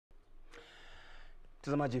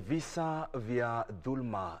Mtazamaji, visa vya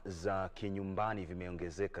dhuluma za kinyumbani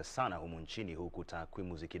vimeongezeka sana humu nchini, huku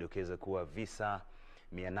takwimu zikidokeza kuwa visa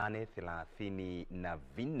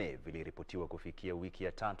 834 viliripotiwa kufikia wiki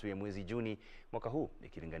ya tatu ya mwezi Juni mwaka huu,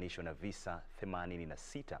 ikilinganishwa na visa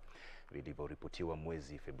 86 vilivyoripotiwa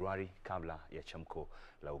mwezi Februari kabla ya chamko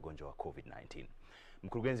la ugonjwa wa covid-19.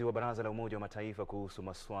 Mkurugenzi wa baraza la Umoja wa Mataifa kuhusu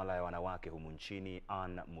masuala ya wanawake humu nchini,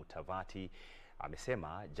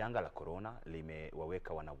 amesema janga la corona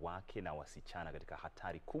limewaweka wanawake na wasichana katika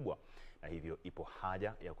hatari kubwa, na hivyo ipo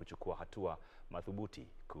haja ya kuchukua hatua madhubuti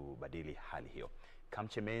kubadili hali hiyo.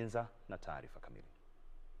 Kamchemenza na taarifa kamili.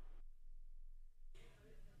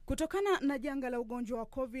 Kutokana na janga la ugonjwa wa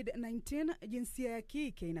covid-19, jinsia ya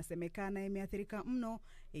kike inasemekana imeathirika mno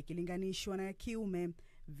ikilinganishwa na ya kiume.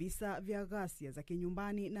 Visa vya ghasia za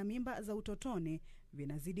kinyumbani na mimba za utotoni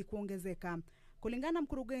vinazidi kuongezeka. Kulingana na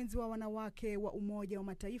mkurugenzi wa wanawake wa Umoja wa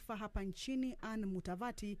Mataifa hapa nchini,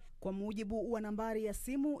 kwa mujibu wa nambari ya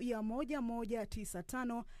simu ya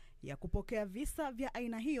 1195 ya kupokea visa vya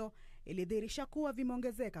aina hiyo, ilidhihirisha kuwa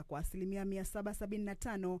vimeongezeka kwa asilimia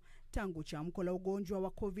 775 tangu chamko la ugonjwa wa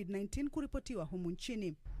covid-19 kuripotiwa humu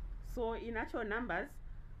nchini. So in actual numbers,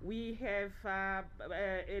 we have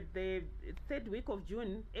at the third week of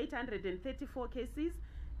June 834 cases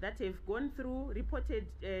that have gone through reported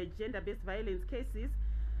gender-based violence cases,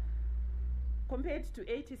 compared to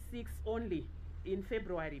 86 only in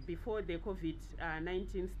February before the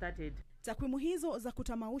COVID-19 started. Takwimu hizo za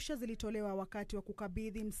kutamausha zilitolewa wakati wa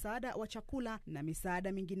kukabidhi msaada wa chakula na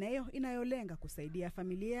misaada mingineyo inayolenga kusaidia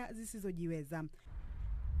familia zisizojiweza.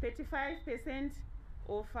 35%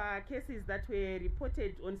 of cases that were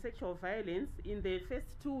reported on sexual violence in the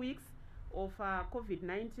first 2 weeks of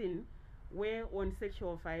COVID-19 were on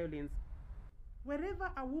sexual violence.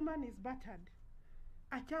 Wherever a woman is battered,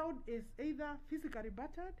 a child is either physically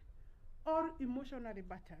battered or emotionally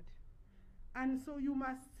battered. And so you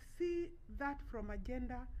must see that from a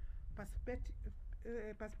gender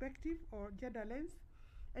perspective or gender lens.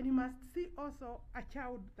 And you must see also a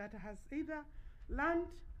child that has either learned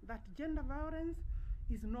that gender violence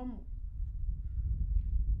is normal.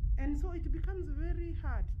 And so it becomes very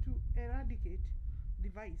hard to eradicate the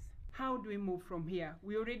vice. How do we move from here?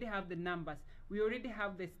 We already have the numbers. We already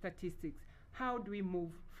have the statistics. How do we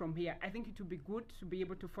move from here? I think it would be good to be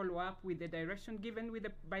able to follow up with the direction given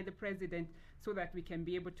by the President, so that we can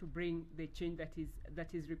be able to bring the change that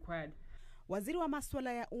is required. Waziri wa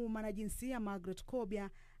masuala ya umma na jinsia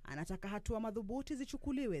anataka hatua madhubuti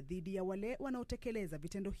zichukuliwe dhidi ya wale wanaotekeleza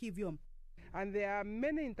vitendo hivyo. And there are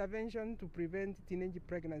many interventions to prevent teenage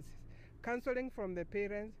pregnancies. Counseling from the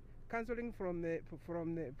parents, counseling from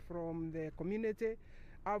the community,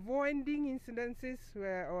 avoiding incidences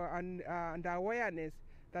and awareness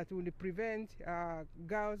that will prevent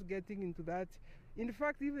girls getting into that. In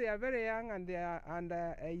fact, if they are very young and they are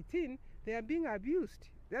under 18, they are being abused.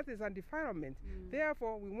 That is an environment.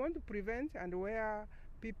 Therefore, we want to prevent, and where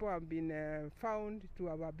people have been found to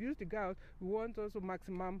have abused girls, we want also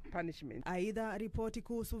maximum punishment. Aidha, ripoti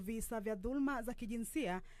kuhusu visa vya dhuluma za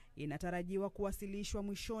kijinsia inatarajiwa kuwasilishwa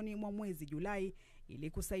mwishoni mwa mwezi Julai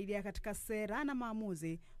ili kusaidia katika sera na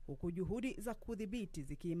maamuzi, huku juhudi za kudhibiti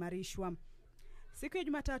zikiimarishwa. Siku ya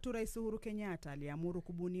Jumatatu, Rais Uhuru Kenyatta aliamuru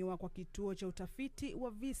kubuniwa kwa kituo cha utafiti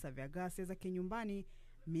wa visa vya ghasia za kinyumbani,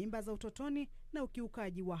 mimba za utotoni na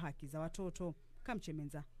ukiukaji wa haki za watoto.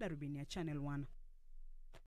 Kamchemenza, darubini ya Channel 1.